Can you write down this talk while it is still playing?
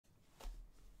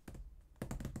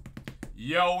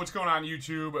Yo, what's going on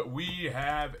YouTube? We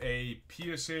have a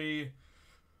PSA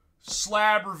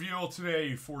slab reveal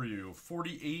today for you.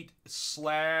 48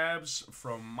 slabs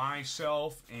from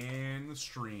myself and the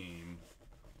stream.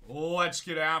 Let's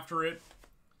get after it.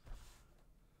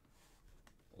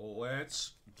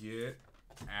 Let's get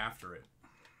after it.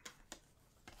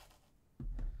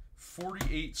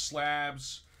 48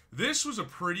 slabs. This was a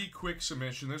pretty quick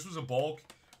submission. This was a bulk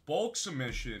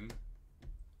submission.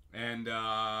 And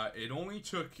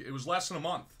it was less than a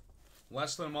month.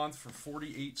 Less than a month for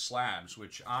 48 slabs,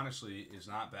 which honestly is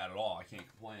not bad at all. I can't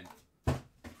complain.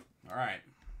 All right.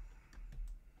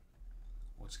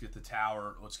 Let's get the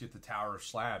tower of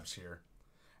slabs here.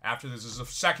 After this is the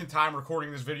second time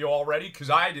recording this video already because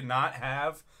I did not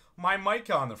have my mic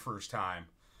on the first time.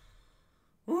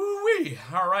 Woo-wee.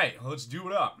 All right, let's do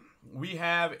it up. We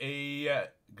have a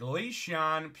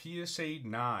Glaceon PSA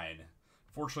 9.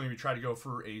 Fortunately, we tried to go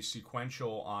for a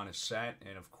sequential on a set,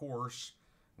 and of course,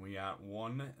 we got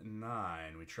 1-9.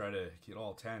 We tried to get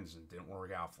all 10s and it didn't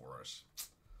work out for us.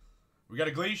 We got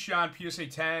a Glaceon PSA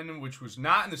 10, which was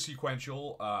not in the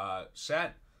sequential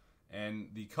set, and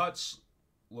the cuts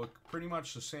look pretty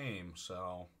much the same.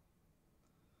 So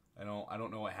I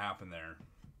don't know what happened there,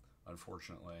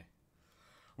 unfortunately.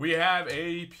 We have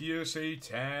a PSA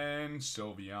 10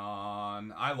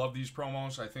 Sylveon. I love these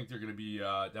promos. I think they're going to be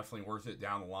definitely worth it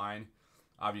down the line.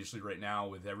 Obviously, right now,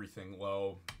 with everything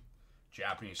low,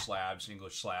 Japanese slabs,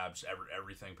 English slabs,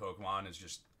 everything Pokemon is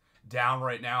just down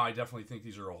right now. I definitely think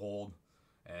these are a hold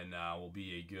and will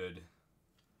be a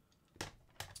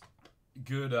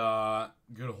good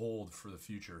hold for the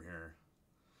future here.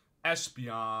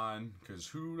 Espeon, because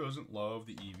who doesn't love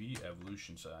the EV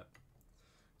Evolution set?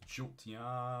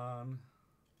 Jolteon,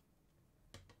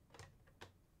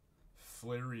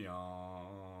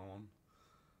 Flareon,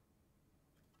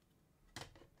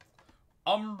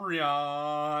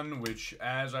 Umbreon, which,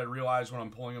 as I realize when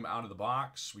I'm pulling them out of the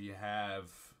box, we have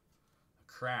a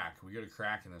crack. We got a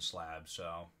crack in this slab,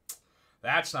 so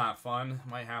that's not fun.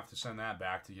 Might have to send that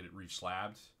back to get it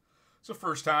re-slabbed. It's the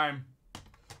first time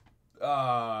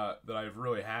that I've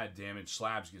really had damaged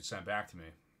slabs get sent back to me.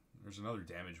 There's another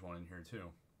damaged one in here,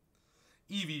 too.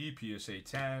 Eevee, PSA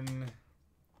 10.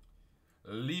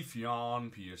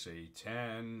 Leafeon, PSA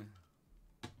 10.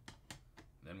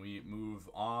 Then we move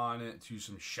on to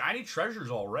some shiny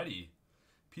treasures already.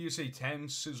 PSA 10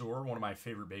 Scizor, one of my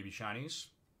favorite baby shinies.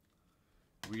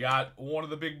 We got one of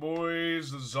the big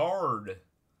boys, the Zard.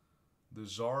 The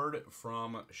Zard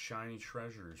from Shiny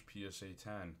Treasures, PSA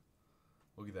 10.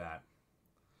 Look at that.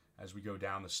 As we go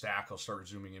down the stack, I'll start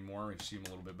zooming in more and see them a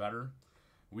little bit better.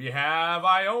 We have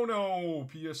Iono,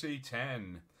 PSA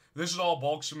 10. This is all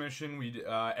bulk submission.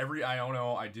 Every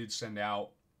Iono I did send out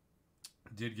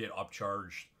did get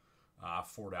upcharged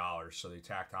 $4, so they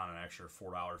tacked on an extra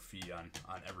 $4 fee on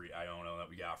every Iono that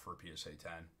we got for PSA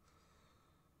 10.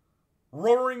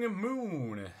 Roaring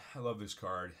Moon. I love this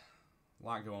card. A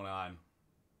lot going on.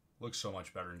 Looks so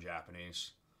much better in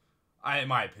Japanese. In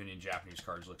my opinion, Japanese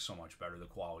cards look so much better. The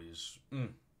quality is...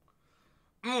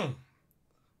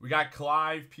 We got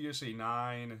Clive, PSA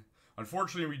 9.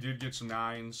 Unfortunately, we did get some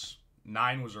 9s.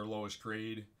 9 was our lowest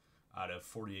grade out of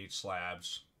 48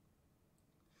 slabs.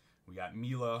 We got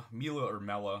Mila or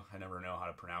Mela, I never know how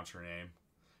to pronounce her name,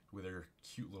 with her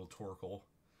cute little Torkoal,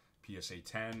 PSA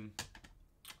 10.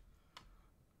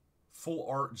 Full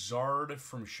Art Zard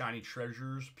from Shiny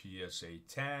Treasures, PSA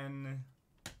 10.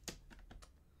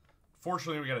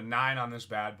 Fortunately, we got a 9 on this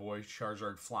bad boy,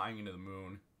 Charizard flying into the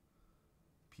moon.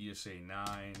 PSA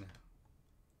 9.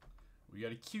 We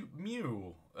got a cute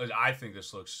Mew. I think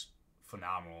this looks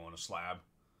phenomenal in a slab.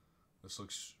 This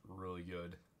looks really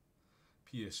good.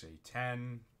 PSA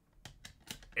 10.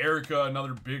 Erica,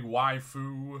 another big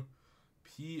waifu.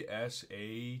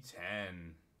 PSA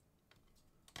 10.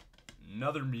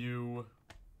 Another Mew.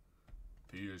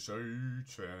 PSA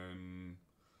 10.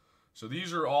 So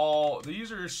these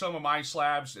are some of my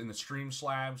slabs in the stream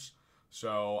slabs.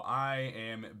 So I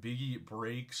am Biggie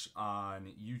Breaks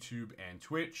on YouTube and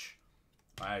Twitch.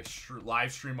 I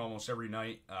live stream almost every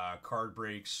night. Card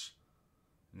breaks,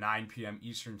 9 p.m.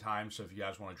 Eastern time. So if you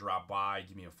guys want to drop by,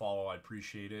 give me a follow. I'd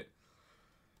appreciate it.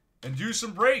 And do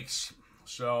some breaks.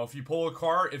 So if you pull a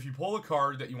card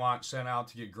that you want sent out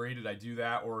to get graded, I do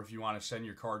that. Or if you want to send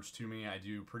your cards to me, I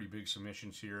do pretty big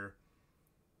submissions here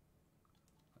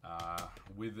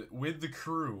with the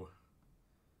crew.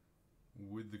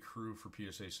 With the crew for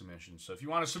PSA submissions. So if you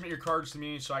want to submit your cards to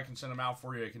me so I can send them out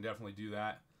for you, I can definitely do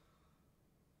that.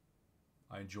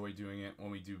 I enjoy doing it when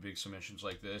we do big submissions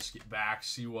like this. Get back,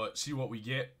 see what we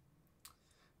get.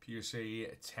 PSA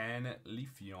 10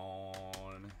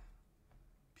 Leafeon.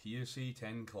 PSA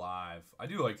 10 Clive. I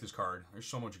do like this card. There's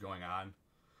so much going on.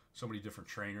 So many different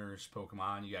trainers,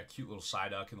 Pokemon. You got cute little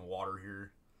Psyduck in the water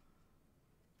here.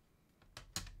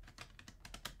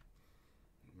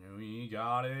 We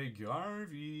got a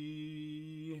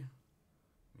Garvey.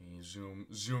 Let me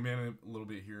zoom in a little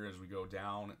bit here as we go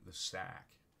down the stack.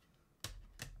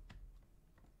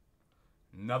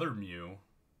 Another Mew.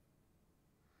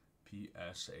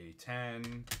 PSA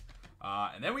 10.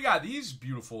 And then we got these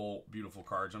beautiful, beautiful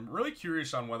cards. I'm really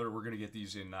curious on whether we're going to get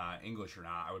these in English or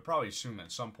not. I would probably assume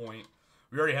at some point.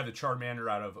 We already have the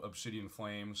Charmander out of Obsidian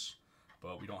Flames,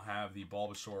 but we don't have the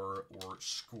Bulbasaur or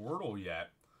Squirtle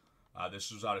yet.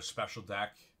 This was out of special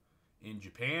deck in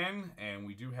Japan, and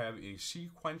we do have a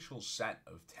sequential set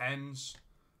of 10s.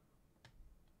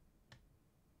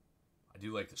 I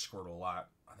do like the Squirtle a lot.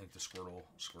 I think the Squirtle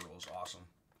is awesome.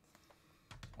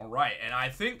 All right, and I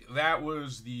think that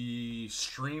was the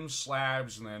stream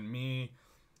slabs, and then me.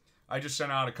 I just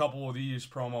sent out a couple of these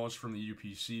promos from the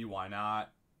UPC. Why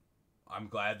not? I'm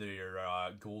glad they're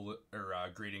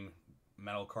grading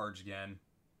metal cards again.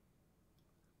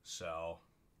 So,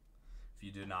 if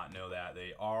you did not know that,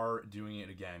 they are doing it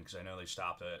again, because I know they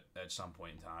stopped it at some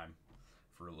point in time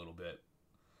for a little bit.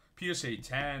 PSA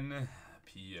 10,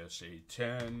 PSA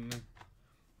 10,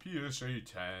 PSA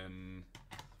 10.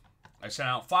 I sent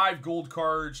out 5 gold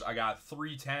cards. I got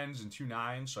 3 10s and 2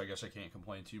 9s, so I guess I can't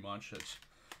complain too much. It's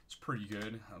pretty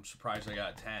good. I'm surprised I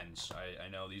got 10s. I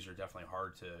know these are definitely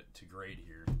hard to grade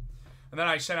here. And then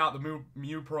I sent out the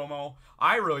Mew promo.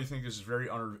 I really think this is very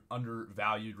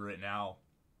undervalued right now.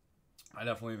 I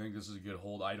definitely think this is a good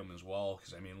hold item as well,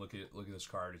 because I mean, look at this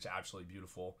card. It's absolutely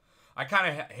beautiful. I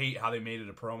kind of hate how they made it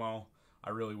a promo.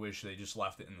 I really wish they just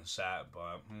left it in the set,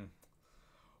 but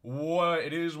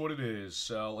it is what it is.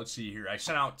 So let's see here. I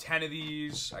sent out 10 of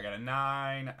these. I got a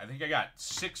 9. I think I got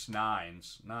 6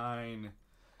 9s. 9,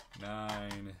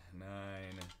 9, 9,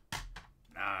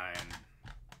 9,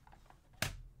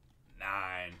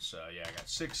 9. So yeah, I got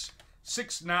 6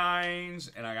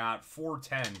 9s, and I got 4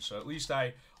 10s. So at least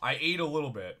I ate a little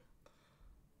bit.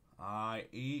 I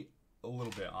ate a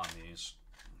little bit on these.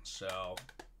 So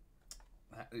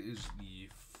that is the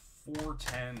 4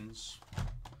 10s.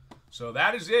 So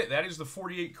that is it. That is the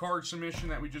 48 card submission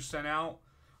that we just sent out.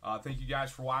 Thank you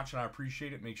guys for watching. I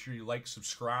appreciate it. Make sure you like,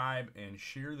 subscribe, and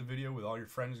share the video with all your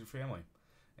friends and family.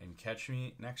 And catch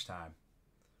me next time.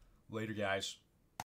 Later, guys.